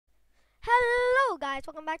guys,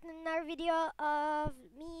 welcome back to another video of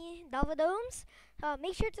me, Domes.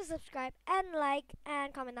 Make sure to subscribe and like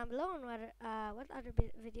and comment down below on what other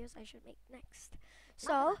videos I should make next.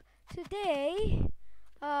 So today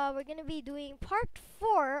we're gonna be doing part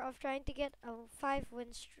 4 of trying to get a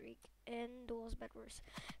 5-win streak in duels Bedwars.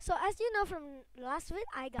 So as you know from last vid,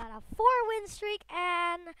 I got a 4-win streak,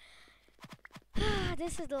 and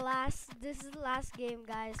this is the last game,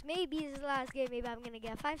 guys. Maybe this is the last game. Maybe I'm gonna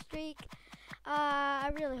get a 5 streak.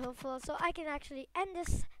 I'm really hopeful, so I can actually end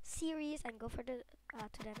this series and go for the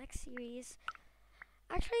to the next series.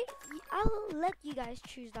 Actually, I'll let you guys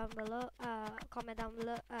choose down below. Comment down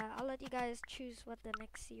below. I'll let you guys choose what the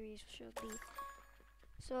next series should be.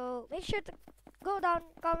 So make sure to go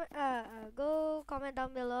comment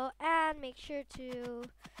down below, and make sure to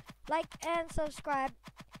like and subscribe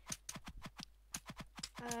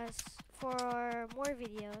for more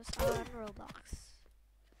videos on Roblox.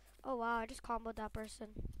 Oh wow, I just comboed that person.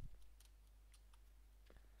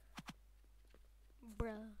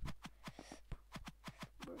 Bruh.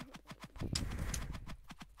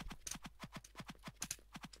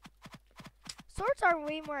 Swords are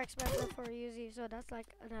way more expensive for Uzi, so that's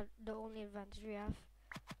like the only advantage we have.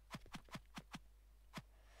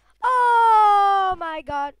 Oh my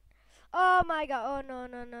god. Oh my god. Oh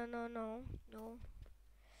no.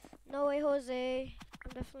 No way, Jose.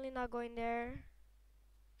 I'm definitely not going there.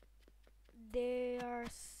 They are.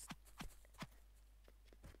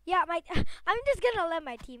 Yeah, I'm just gonna let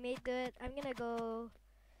my teammate do it. I'm gonna go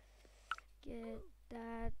get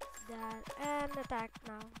that, and attack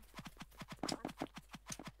now.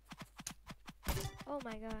 Oh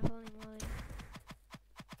my god, holy moly.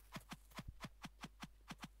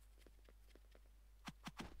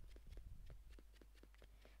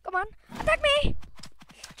 Come on, attack me!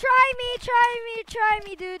 Try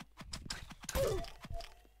me, dude.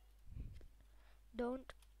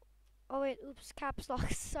 Don't. Oh wait, oops, caps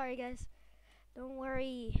lock. Sorry guys. Don't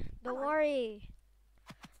worry. Don't worry,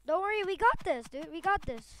 we got this, dude. We got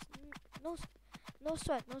this. No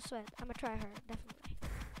sweat. I'ma try hard, definitely.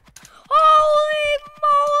 Holy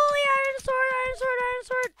moly! Iron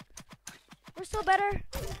sword. We're still better.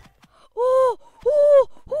 Ooh.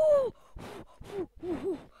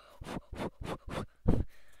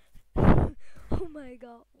 Oh my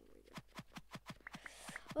god.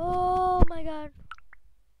 Oh my god.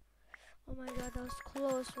 Oh my god, that was a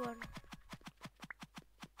close one.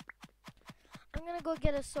 I'm gonna go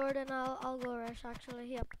get a sword and I'll go rush.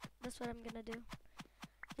 Actually, yep, that's what I'm gonna do.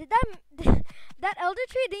 Did that elder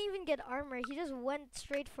tree didn't even get armor? He just went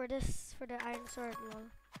straight for the iron sword. Lol.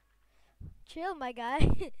 Chill, my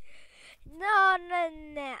guy. No.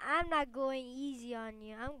 I'm not going easy on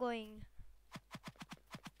you. I'm going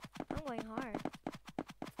hard.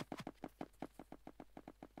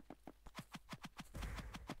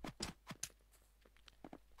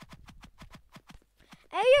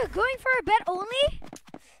 Hey, you're going for a bet only?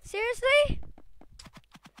 Seriously?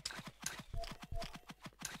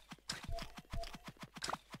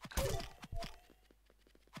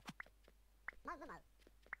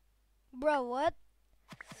 Bro, what?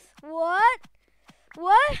 What?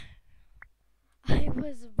 I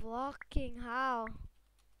was blocking. How?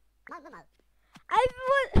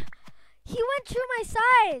 He went through my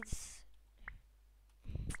sides.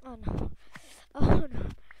 Oh no.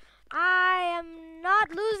 I am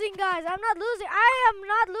not losing, guys. I am not losing.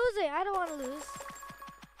 I don't want to lose.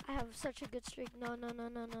 I have such a good streak. No way.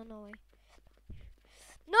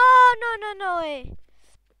 No way.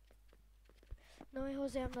 No way,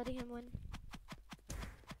 Jose. I'm letting him win.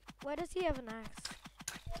 Why does he have an axe?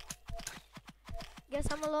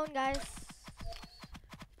 Guess I'm alone, guys.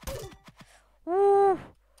 Ooh.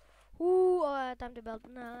 Time to belt.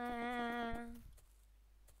 Nah.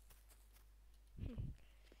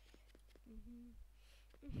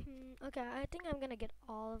 Okay, I think I'm gonna get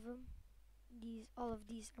all of them. All of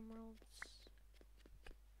these emeralds.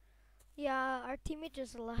 Yeah, our teammate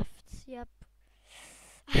just left. Yep.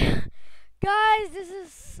 Guys, this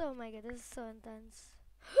is, oh my god, this is so intense.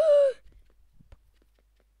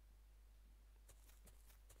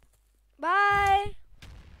 Bye.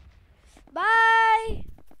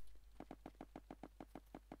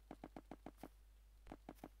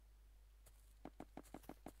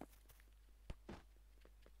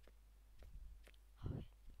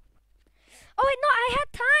 Oh wait, no, I had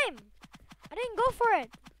time. I didn't go for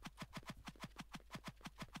it.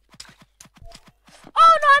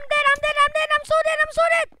 Oh no, I'm dead. I'm so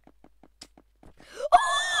dead.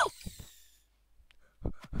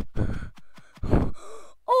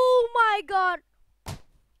 Oh my god.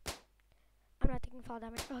 I'm not taking fall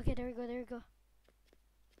damage. Okay, there we go.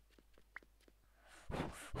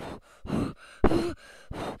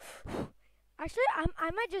 Actually,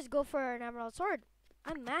 I might just go for an emerald sword.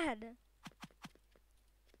 I'm mad.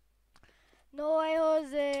 No way,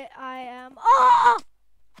 Jose. I am. Oh!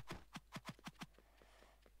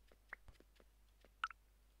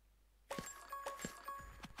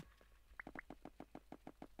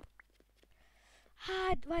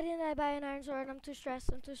 Why didn't I buy an iron sword? I'm too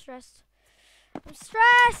stressed. I'm too stressed. I'm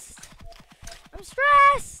stressed. I'm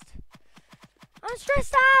stressed. I'm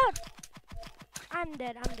stressed out. I'm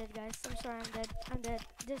dead. I'm dead, guys. I'm sorry. I'm dead. I'm dead.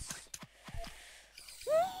 This.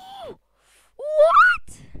 Ooh!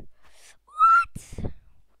 What? What?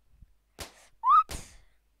 What?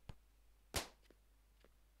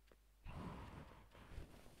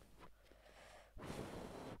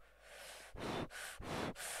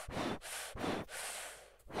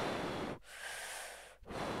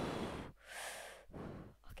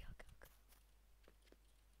 Okay.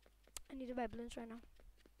 I need to buy balloons right now.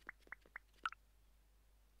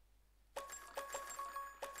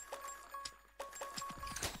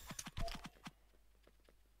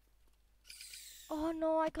 Oh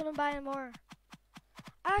no, I couldn't buy any more.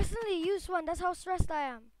 I accidentally used one. That's how stressed I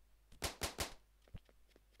am.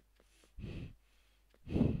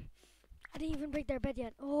 I didn't even break their bed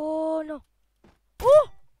yet. Oh no. Oh!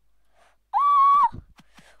 Oh!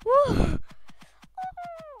 Woo!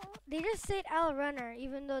 They just said I'll runner,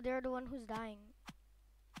 even though they're the one who's dying.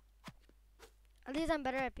 At least I'm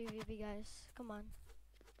better at PvP, guys. Come on.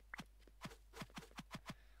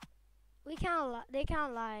 We can't lie. They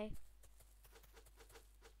can't lie.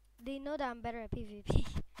 They know that I'm better at PvP.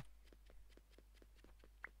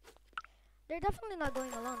 They're definitely not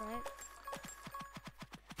going alone, right?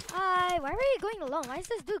 Why are you going alone? Why is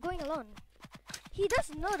this dude going alone? He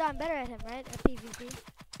does know that I'm better at him, right? At PvP.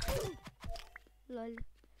 Lol.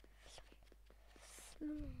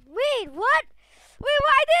 Wait, what? Wait,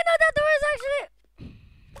 what? I didn't know that there was actually...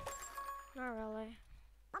 Not really.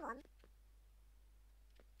 Come on.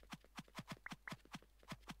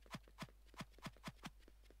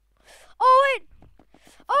 Oh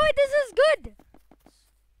wait, this is good.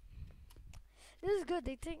 This is good.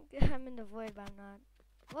 They think I'm in the void, but I'm not.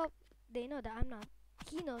 Well, they know that I'm not.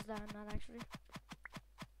 He knows that I'm not actually.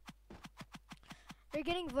 They're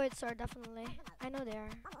getting void sword, definitely. I know they are.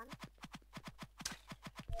 Come on.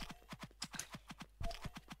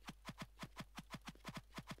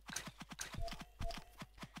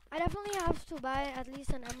 I definitely have to buy at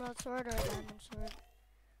least an emerald sword or a diamond sword.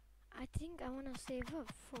 I think I want to save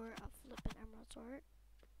up for a flippin' emerald sword.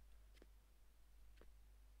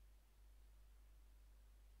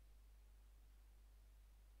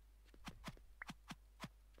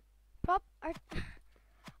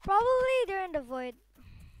 Probably they're in the void.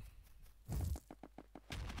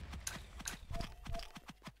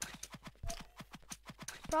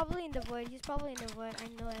 Probably in the void. He's probably in the void. I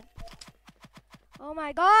know it. Oh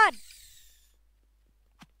my god!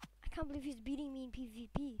 I can't believe he's beating me in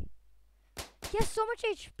PvP. He has so much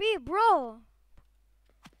HP, bro.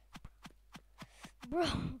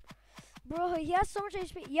 Bro, he has so much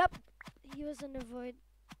HP. Yep, he was in the void.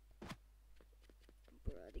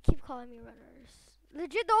 Bro, they keep calling me runners.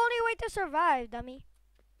 Legit, the only way to survive, dummy.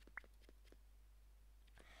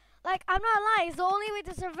 Like, I'm not lying. It's the only way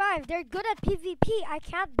to survive. They're good at PvP. I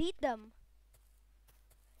can't beat them.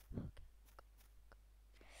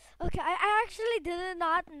 Okay, I actually did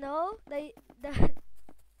not know that.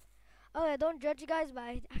 Okay, don't judge you guys, but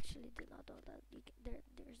I actually did not know that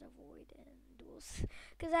there's a void in duels.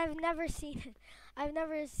 Because I've never seen it. I've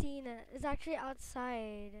never seen it. It's actually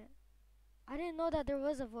outside. I didn't know that there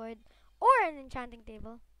was a void or an enchanting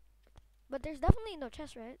table. But there's definitely no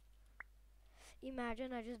chest, right?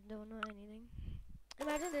 Imagine I just don't know anything.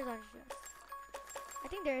 Imagine there's actually chest. I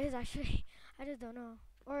think there is actually. I just don't know.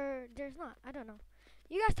 Or there's not. I don't know.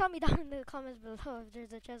 You guys tell me down in the comments below if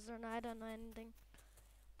there's a chest or not. I don't know anything.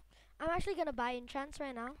 I'm actually gonna buy enchants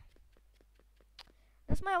right now.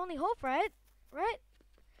 That's my only hope, right? Right?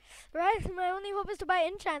 My only hope is to buy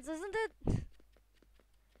enchants, isn't it?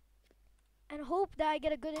 And hope that I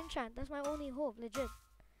get a good enchant. That's my only hope, legit.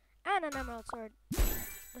 And an emerald sword.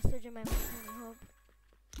 That's legit my only hope.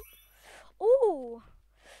 Ooh!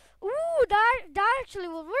 Ooh, that actually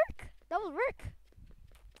will work. That will work.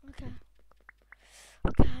 Okay.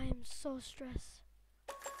 Okay, I am so stressed.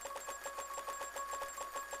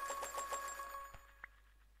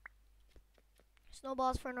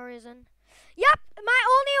 Snowballs for no reason. Yep, my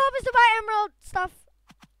only hope is to buy emerald stuff.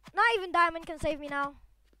 Not even diamond can save me now.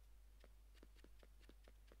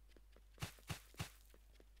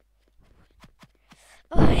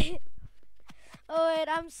 Oh wait,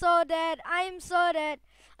 I'm so dead. I am so dead.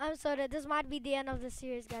 I'm sorry. This might be the end of the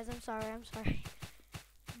series, guys. I'm sorry. I'm sorry.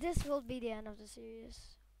 This will be the end of the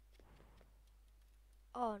series.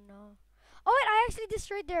 Oh no. Oh wait, I actually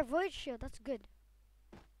destroyed their void shield. That's good.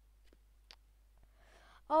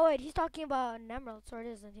 Oh wait, he's talking about an emerald sword,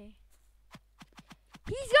 isn't he?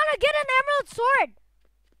 He's gonna get an emerald sword!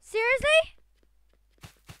 Seriously?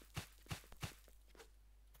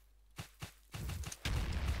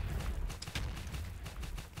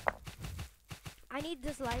 I need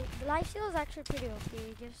this life. The life steal is actually pretty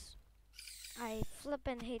okay. Just I flip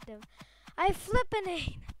and hate them. I flip and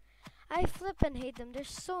hate them. They're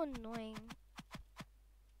so annoying.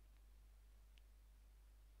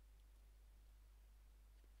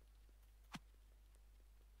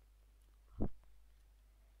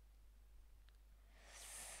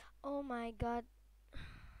 Oh my god.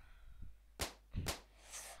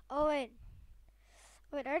 Oh wait.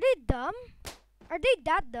 Wait, are they dumb? Are they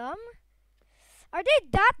that dumb? Are they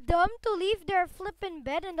that dumb to leave their flippin'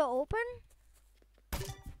 bed in the open?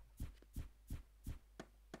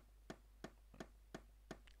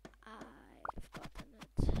 I've gotten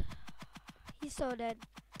it. He's so dead.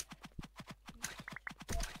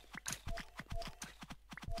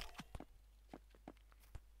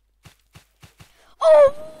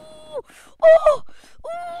 Oh! Oh!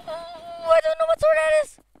 I don't know what sword that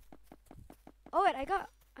is. Oh wait, I got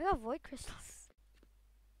void crystals.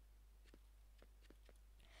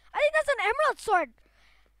 I think that's an emerald sword.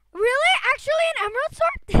 Really? Actually an emerald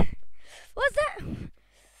sword? Was that an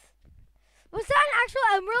actual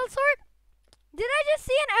emerald sword? Did I just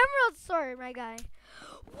see an emerald sword, my guy?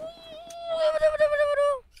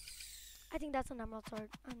 I think that's an emerald sword.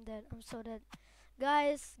 I'm dead. I'm so dead.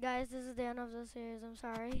 Guys, this is the end of the series. I'm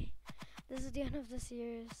sorry. This is the end of the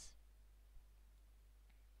series.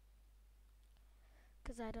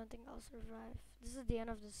 Because I don't think I'll survive. This is the end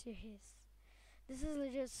of the series. This is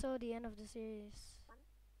legit so the end of the series.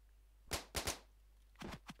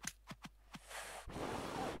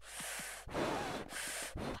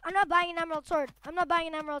 I'm not buying an emerald sword. I'm not buying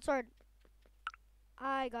an emerald sword.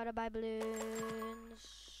 I gotta buy balloons.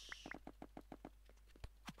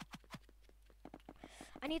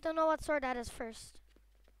 I need to know what sword that is first.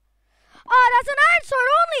 Oh, that's an iron sword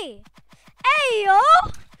only! Ayo!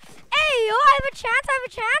 Ayo, I have a chance, I have a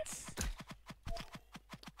chance!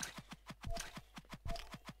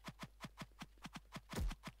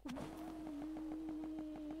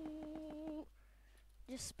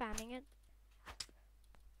 Just spamming it.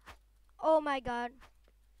 Oh my god.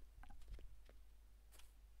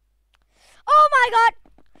 Oh my god!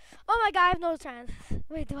 Oh my god, I have no chance.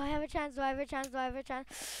 Wait, do I have a chance? Do I have a chance? Do I have a chance?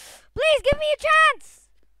 Please give me a chance!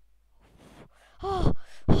 Oh,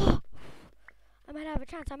 oh. I might have a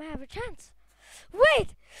chance. I might have a chance.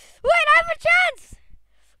 Wait! Wait, I have a chance!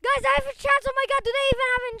 Guys, I have a chance. Oh my god, do they even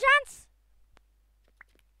have a chance?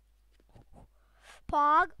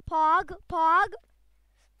 Pog, pog, pog.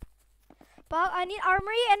 Pog, I need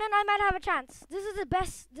armory and then I might have a chance. This is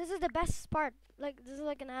the best part. Like, this is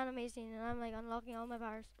like an anime scene and I'm like unlocking all my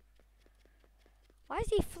powers. Why is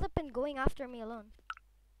he flipping going after me alone?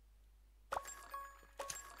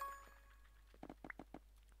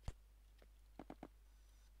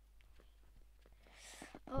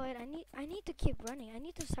 Oh wait, I need to keep running. I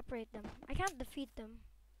need to separate them. I can't defeat them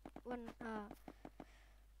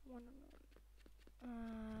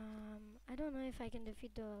I don't know if I can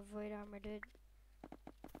defeat the void armor dude.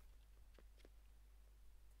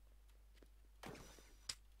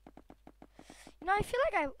 No, I feel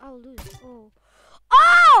like I'll lose. Oh.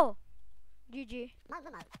 Oh! GG. I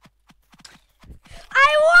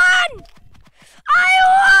won! I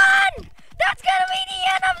won! That's gonna be the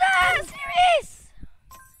end of the series!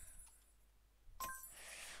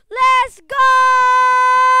 Let's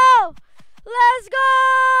go! Let's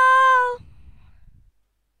go!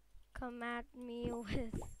 Come at me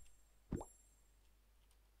with...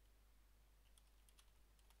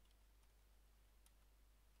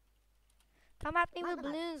 Come at me with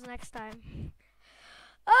balloons next time.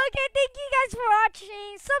 Okay, thank you guys for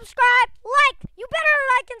watching. Subscribe, like. You better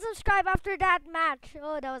like and subscribe after that match.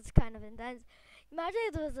 Oh, that was kind of intense.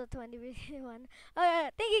 Imagine it was a 20-1. Okay,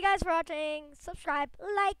 thank you guys for watching. Subscribe,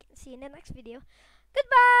 like. See you in the next video.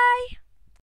 Goodbye.